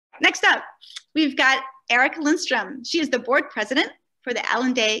Next up, we've got Erica Lindstrom. She is the board president for the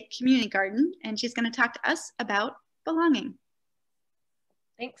Allendale Community Garden, and she's going to talk to us about belonging.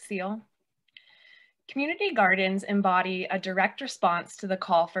 Thanks, Seal. Community gardens embody a direct response to the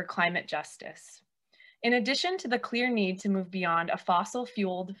call for climate justice. In addition to the clear need to move beyond a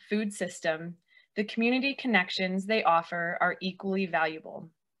fossil-fueled food system, the community connections they offer are equally valuable.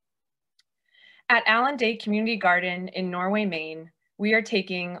 At Allendale Community Garden in Norway, Maine, we are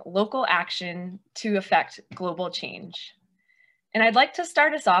taking local action to affect global change. And I'd like to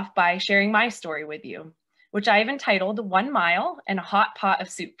start us off by sharing my story with you, which I have entitled 1 Mile and a Hot Pot of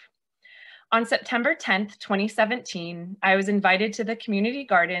Soup. On September 10th, 2017, I was invited to the Community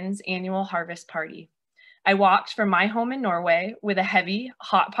Garden's annual harvest party. I walked from my home in Norway with a heavy,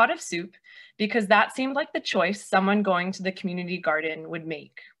 hot pot of soup because that seemed like the choice someone going to the community garden would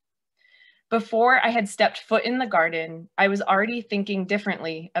make. Before I had stepped foot in the garden, I was already thinking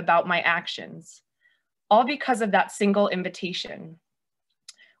differently about my actions, all because of that single invitation.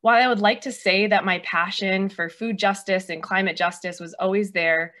 While I would like to say that my passion for food justice and climate justice was always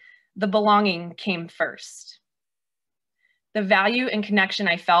there, the belonging came first. The value and connection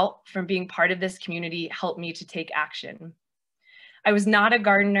I felt from being part of this community helped me to take action. I was not a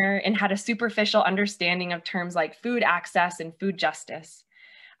gardener and had a superficial understanding of terms like food access and food justice.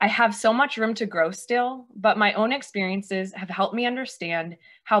 I have so much room to grow still, but my own experiences have helped me understand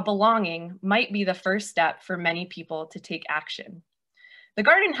how belonging might be the first step for many people to take action. The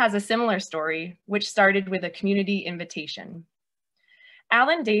garden has a similar story, which started with a community invitation.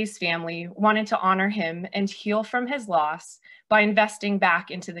 Alan Day's family wanted to honor him and heal from his loss by investing back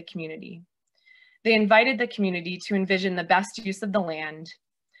into the community. They invited the community to envision the best use of the land.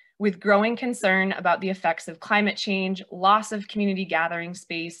 With growing concern about the effects of climate change, loss of community gathering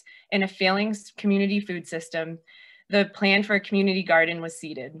space, and a failing community food system, the plan for a community garden was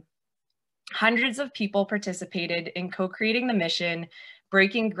seeded. Hundreds of people participated in co-creating the mission,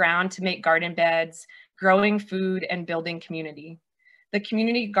 breaking ground to make garden beds, growing food, and building community. The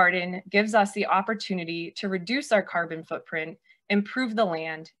community garden gives us the opportunity to reduce our carbon footprint, improve the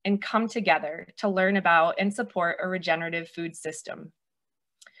land, and come together to learn about and support a regenerative food system.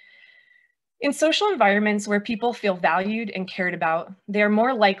 In social environments where people feel valued and cared about, they are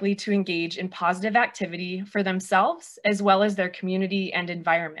more likely to engage in positive activity for themselves as well as their community and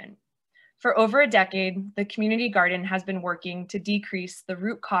environment. For over a decade, the community garden has been working to decrease the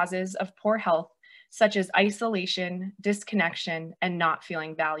root causes of poor health, such as isolation, disconnection, and not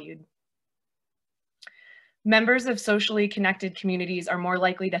feeling valued. Members of socially connected communities are more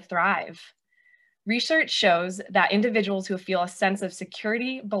likely to thrive. Research shows that individuals who feel a sense of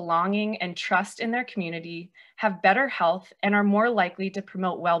security, belonging, and trust in their community have better health and are more likely to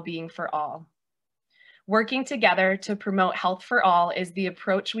promote well-being for all. Working together to promote health for all is the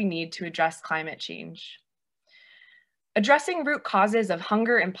approach we need to address climate change. Addressing root causes of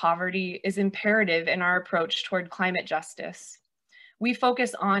hunger and poverty is imperative in our approach toward climate justice. We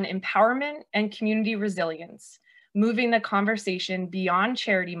focus on empowerment and community resilience, moving the conversation beyond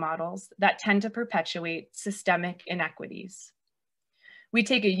charity models that tend to perpetuate systemic inequities. We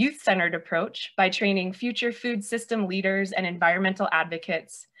take a youth-centered approach by training future food system leaders and environmental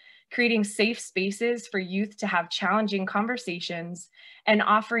advocates, creating safe spaces for youth to have challenging conversations, and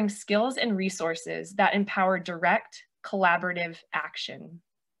offering skills and resources that empower direct, collaborative action.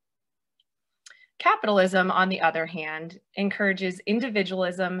 Capitalism, on the other hand, encourages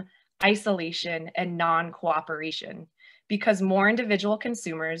individualism, isolation, and non-cooperation because more individual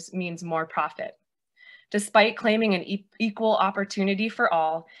consumers means more profit. Despite claiming an equal opportunity for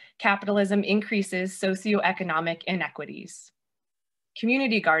all, capitalism increases socioeconomic inequities.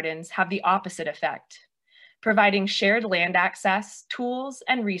 Community gardens have the opposite effect, providing shared land access, tools,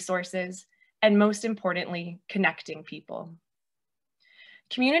 and resources, and most importantly, connecting people.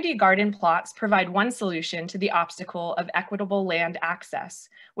 Community garden plots provide one solution to the obstacle of equitable land access,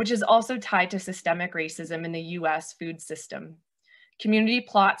 which is also tied to systemic racism in the US food system. Community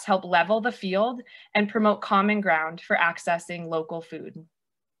plots help level the field and promote common ground for accessing local food.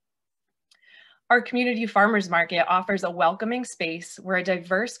 Our community farmers market offers a welcoming space where a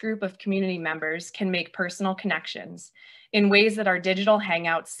diverse group of community members can make personal connections in ways that our digital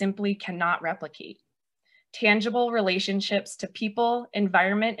hangouts simply cannot replicate. Tangible relationships to people,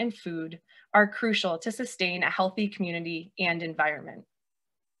 environment, and food are crucial to sustain a healthy community and environment.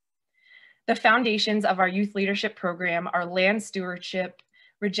 The foundations of our youth leadership program are land stewardship,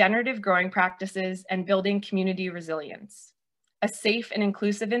 regenerative growing practices, and building community resilience. A safe and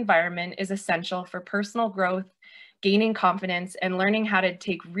inclusive environment is essential for personal growth, gaining confidence, and learning how to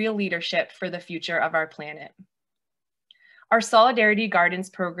take real leadership for the future of our planet. Our Solidarity Gardens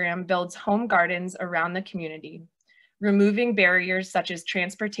program builds home gardens around the community, removing barriers such as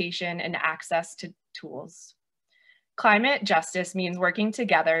transportation and access to tools. Climate justice means working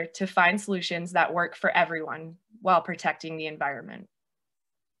together to find solutions that work for everyone while protecting the environment.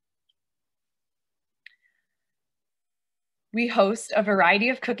 We host a variety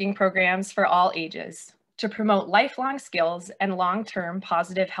of cooking programs for all ages to promote lifelong skills and long-term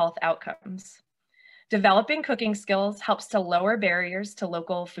positive health outcomes. Developing cooking skills helps to lower barriers to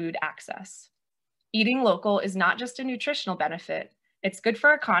local food access. Eating local is not just a nutritional benefit, it's good for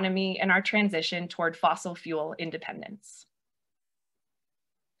our economy and our transition toward fossil fuel independence.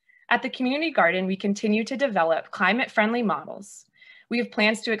 At the community garden, we continue to develop climate-friendly models. We have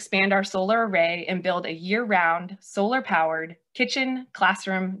plans to expand our solar array and build a year-round, solar-powered kitchen,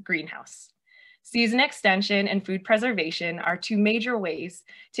 classroom, greenhouse. Season extension and food preservation are two major ways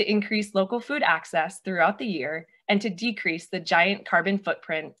to increase local food access throughout the year and to decrease the giant carbon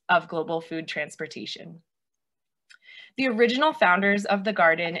footprint of global food transportation. The original founders of the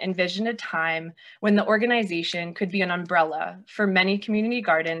garden envisioned a time when the organization could be an umbrella for many community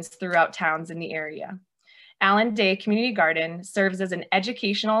gardens throughout towns in the area. Allendale Community Garden serves as an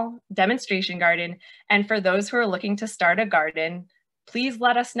educational demonstration garden, and for those who are looking to start a garden, please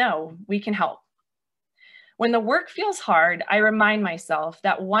let us know, we can help. When the work feels hard, I remind myself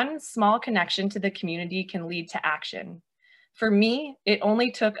that one small connection to the community can lead to action. For me, it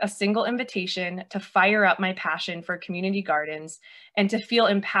only took a single invitation to fire up my passion for community gardens and to feel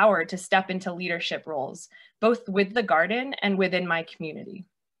empowered to step into leadership roles, both with the garden and within my community.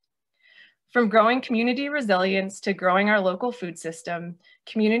 From growing community resilience to growing our local food system,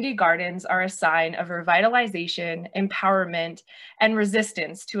 community gardens are a sign of revitalization, empowerment, and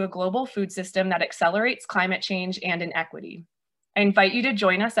resistance to a global food system that accelerates climate change and inequity. I invite you to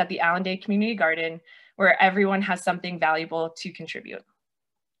join us at the Allendale Community Garden, where everyone has something valuable to contribute.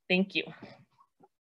 Thank you.